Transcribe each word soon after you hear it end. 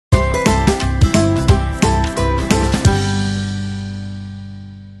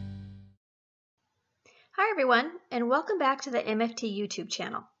everyone, and welcome back to the MFT YouTube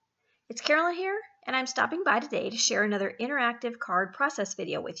channel. It's Karolyn here, and I'm stopping by today to share another interactive card process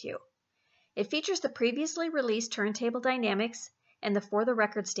video with you. It features the previously released Turntable Die-namics and the For the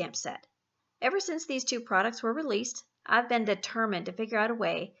Record stamp set. Ever since these two products were released, I've been determined to figure out a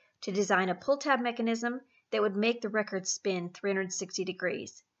way to design a pull tab mechanism that would make the record spin 360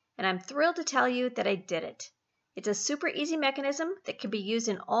 degrees, and I'm thrilled to tell you that I did it. It's a super easy mechanism that can be used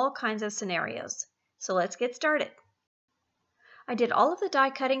in all kinds of scenarios. So let's get started. I did all of the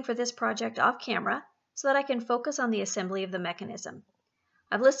die cutting for this project off camera so that I can focus on the assembly of the mechanism.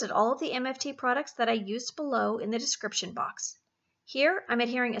 I've listed all of the MFT products that I used below in the description box. Here I'm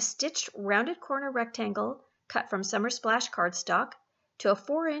adhering a stitched rounded corner rectangle cut from Summer Splash cardstock to a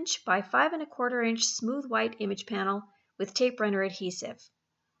 4" by 5 1/4" smooth white image panel with tape runner adhesive.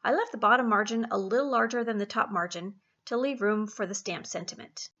 I left the bottom margin a little larger than the top margin to leave room for the stamp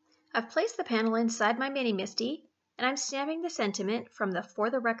sentiment. I've placed the panel inside my mini MISTI, and I'm stamping the sentiment from the For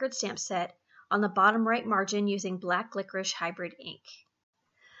the Record stamp set on the bottom right margin using black licorice hybrid ink.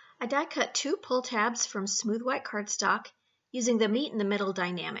 I die cut 2 pull tabs from smooth white cardstock using the Meet in the Middle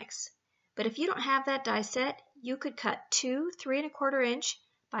Die-namics. But if you don't have that die set, you could cut 2 3 1/4"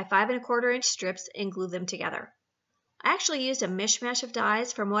 by 5 1/4" strips and glue them together. I actually used a mishmash of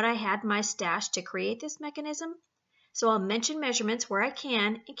dies from what I had in my stash to create this mechanism, so I'll mention measurements where I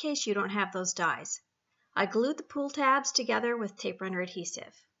can in case you don't have those dies. I glued the pull tabs together with tape runner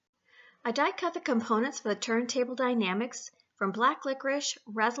adhesive. I die cut the components for the Turntable Die-namics from black licorice,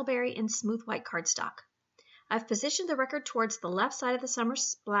 raspberry, and smooth white cardstock. I've positioned the record towards the left side of the Summer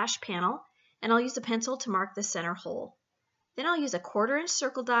Splash panel, and I'll use a pencil to mark the center hole. Then I'll use a 1/4"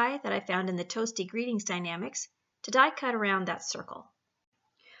 circle die that I found in the Toasty Greetings Die-namics to die cut around that circle.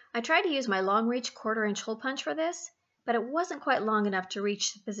 I tried to use my long reach 1/4" hole punch for this, but it wasn't quite long enough to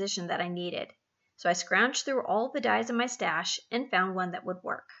reach the position that I needed, so I scrounged through all the dies in my stash and found one that would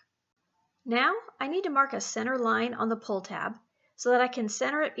work. Now I need to mark a center line on the pull tab so that I can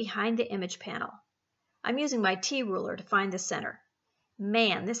center it behind the image panel. I'm using my T-ruler to find the center.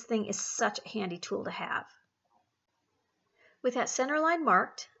 Man, this thing is such a handy tool to have. With that center line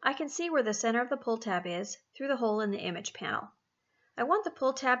marked, I can see where the center of the pull tab is through the hole in the image panel. I want the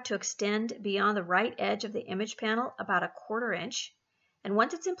pull tab to extend beyond the right edge of the image panel about 1/4", and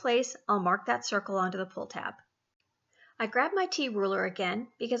once it's in place, I'll mark that circle onto the pull tab. I grabbed my T-ruler again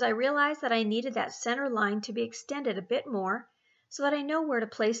because I realized that I needed that center line to be extended a bit more so that I know where to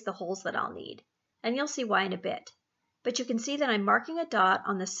place the holes that I'll need, and you'll see why in a bit. But you can see that I'm marking a dot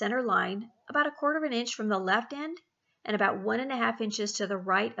on the center line about 1/4 inch from the left end and about 1½ inches to the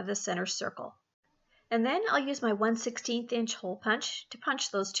right of the center circle. And then I'll use my 1/16 inch hole punch to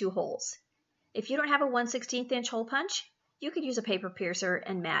punch those 2 holes. If you don't have a 1/16 inch hole punch, you could use a paper piercer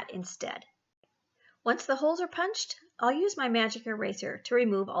and mat instead. Once the holes are punched, I'll use my magic eraser to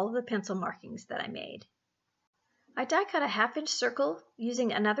remove all of the pencil markings that I made. I die cut a 1/2 inch circle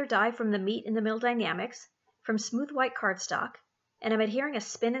using another die from the Meet in the Middle Die-namics from smooth white cardstock, and I'm adhering a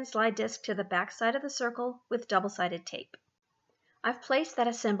spin and slide disc to the back side of the circle with double-sided tape. I've placed that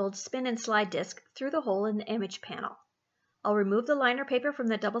assembled spin and slide disc through the hole in the image panel. I'll remove the liner paper from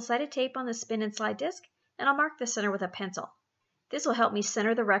the double-sided tape on the spin and slide disc, and I'll mark the center with a pencil. This will help me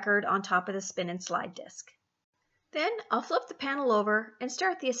center the record on top of the spin and slide disc. Then I'll flip the panel over and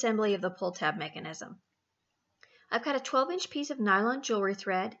start the assembly of the pull tab mechanism. I've got a 12" piece of nylon jewelry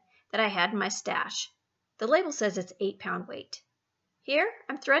thread that I had in my stash. The label says it's 8-pound weight. Here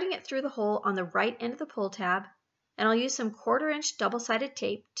I'm threading it through the hole on the right end of the pull tab, and I'll use some 1/4" double-sided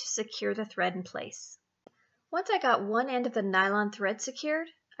tape to secure the thread in place. Once I got one end of the nylon thread secured,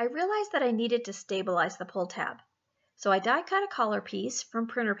 I realized that I needed to stabilize the pull tab. So I die cut a collar piece from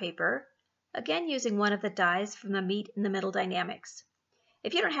printer paper, again using one of the dies from the Meet in the Middle Die-namics.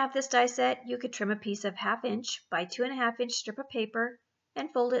 If you don't have this die set, you could trim a piece of 1/2 inch by 2½ inch strip of paper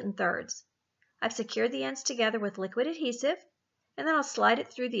and fold it in thirds. I've secured the ends together with liquid adhesive, and then I'll slide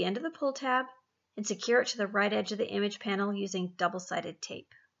it through the end of the pull tab and secure it to the right edge of the image panel using double-sided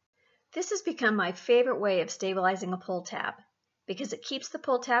tape. This has become my favorite way of stabilizing a pull tab because it keeps the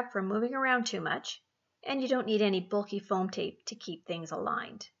pull tab from moving around too much, and you don't need any bulky foam tape to keep things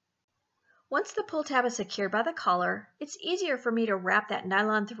aligned. Once the pull tab is secured by the collar, it's easier for me to wrap that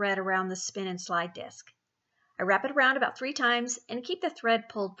nylon thread around the spin and slide disc. I wrap it around about 3 times and keep the thread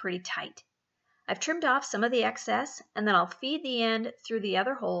pulled pretty tight. I've trimmed off some of the excess, and then I'll feed the end through the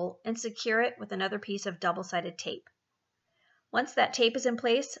other hole and secure it with another piece of double-sided tape. Once that tape is in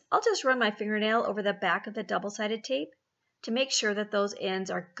place, I'll just run my fingernail over the back of the double-sided tape to make sure that those ends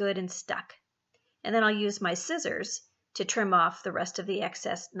are good and stuck. And then I'll use my scissors to trim off the rest of the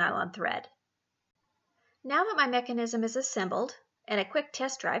excess nylon thread. Now that my mechanism is assembled and a quick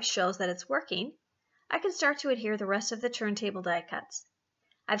test drive shows that it's working, I can start to adhere the rest of the turntable die cuts.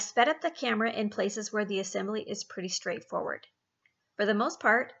 I've sped up the camera in places where the assembly is pretty straightforward. For the most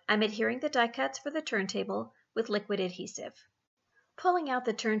part, I'm adhering the die cuts for the turntable with liquid adhesive. Pulling out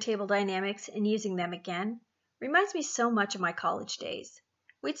the Turntable Die-namics and using them again reminds me so much of my college days.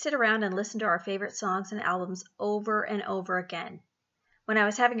 We'd sit around and listen to our favorite songs and albums over and over again. When I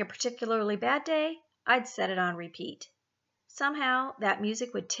was having a particularly bad day, I'd set it on repeat. Somehow, that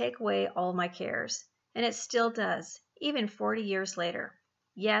music would take away all my cares, and it still does, even 40 years later.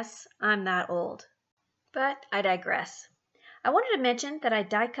 Yes, I'm that old. But I digress. I wanted to mention that I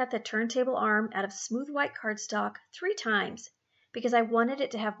die cut the turntable arm out of smooth white cardstock 3 times because I wanted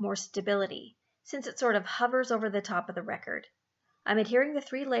it to have more stability, since it sort of hovers over the top of the record. I'm adhering the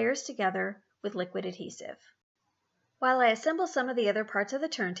 3 layers together with liquid adhesive. While I assemble some of the other parts of the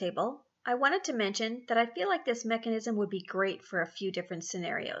turntable, I wanted to mention that I feel like this mechanism would be great for a few different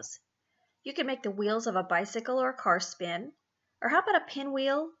scenarios. You could make the wheels of a bicycle or a car spin, or how about a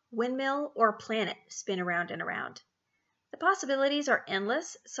pinwheel, windmill, or a planet spin around and around? The possibilities are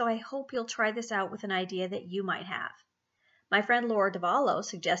endless, so I hope you'll try this out with an idea that you might have. My friend Laura Davallo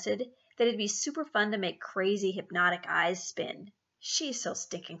suggested that it'd be super fun to make crazy hypnotic eyes spin. She's so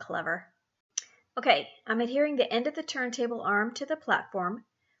stinking clever. Okay, I'm adhering the end of the turntable arm to the platform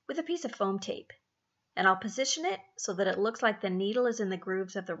with a piece of foam tape, and I'll position it so that it looks like the needle is in the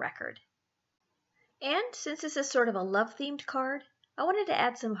grooves of the record. And since this is sort of a love-themed card, I wanted to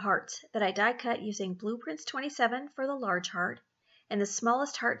add some hearts that I die cut using Blueprints 27 for the large heart and the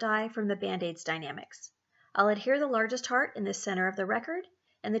smallest heart die from the Band-Aids Die-namics. I'll adhere the largest heart in the center of the record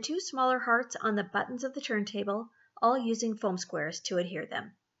and the 2 smaller hearts on the buttons of the turntable, all using foam squares to adhere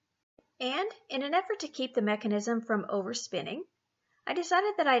them. And in an effort to keep the mechanism from overspinning, I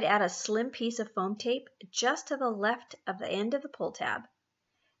decided that I'd add a slim piece of foam tape just to the left of the end of the pull tab.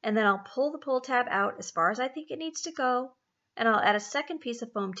 And then I'll pull the pull tab out as far as I think it needs to go, and I'll add a second piece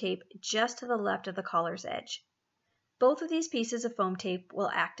of foam tape just to the left of the collar's edge. Both of these pieces of foam tape will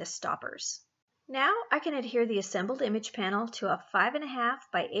act as stoppers. Now I can adhere the assembled image panel to a 5.5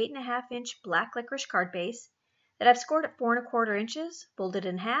 by 8.5 inch black licorice card base that I've scored at 4 1/4 inches, folded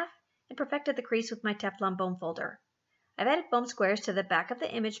in half, and perfected the crease with my Teflon foam folder. I've added foam squares to the back of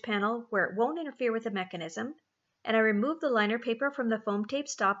the image panel where it won't interfere with the mechanism, and I removed the liner paper from the foam tape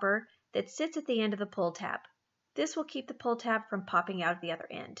stopper that sits at the end of the pull tab. This will keep the pull tab from popping out at the other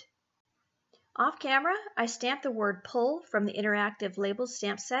end. Off camera, I stamped the word pull from the interactive labels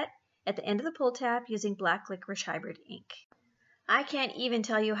stamp set at the end of the pull tab using black licorice hybrid ink. I can't even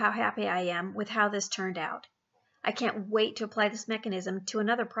tell you how happy I am with how this turned out. I can't wait to apply this mechanism to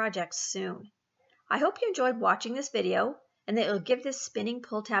another project soon. I hope you enjoyed watching this video and that you'll give this spinning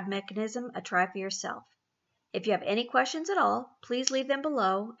pull tab mechanism a try for yourself. If you have any questions at all, please leave them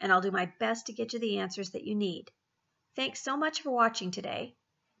below and I'll do my best to get you the answers that you need. Thanks so much for watching today.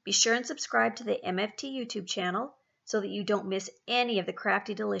 Be sure and subscribe to the MFT YouTube channel so that you don't miss any of the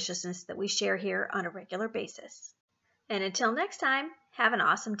crafty deliciousness that we share here on a regular basis. And until next time, have an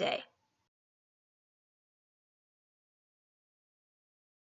awesome day.